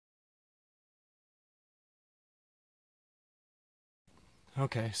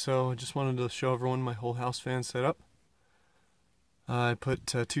Okay, so I just wanted to show everyone my whole house fan setup. I put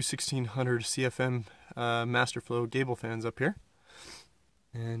two 1600 CFM Masterflow gable fans up here,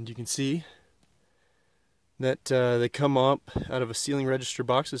 and you can see that they come up out of a ceiling register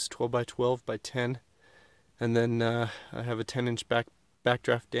box. It's 12 by 12 by 10, and then I have a 10-inch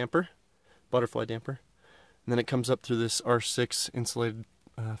backdraft damper, butterfly damper, and then it comes up through this R6 insulated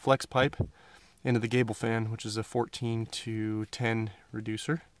flex pipe into the gable fan, which is a 14 to 10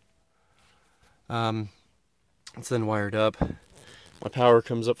 reducer. It's then wired up. My power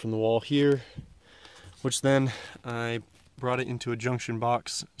comes up from the wall here, which then I brought it into a junction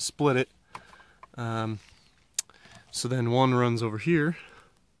box, split it. So then one runs over here,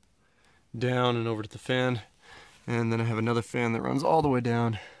 down and over to the fan, and then I have another fan that runs all the way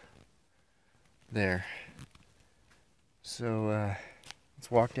down there. So let's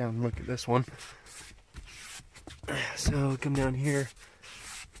walk down and look at this one. So come down here.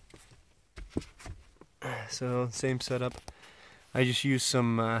 So same setup. I just use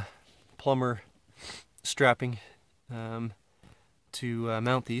some plumber strapping to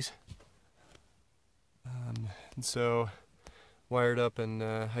mount these. And so wired up, and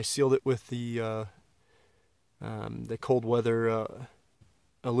I sealed it with the cold weather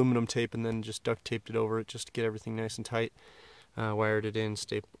aluminum tape, and then just duct taped it over it just to get everything nice and tight. Wired it in,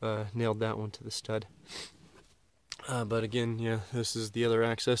 nailed that one to the stud. But again, yeah, this is the other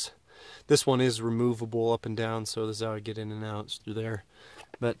access. This one is removable up and down, so this is how I get in and out, it's through there.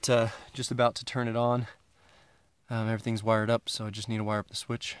 But just about to turn it on. Everything's wired up, so I just need to wire up the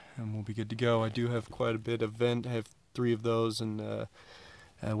switch and we'll be good to go. I do have quite a bit of vent. I have 3 of those, and a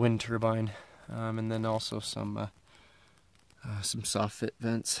wind turbine, and then also some soft fit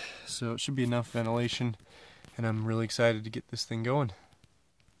vents. So it should be enough ventilation, and I'm really excited to get this thing going.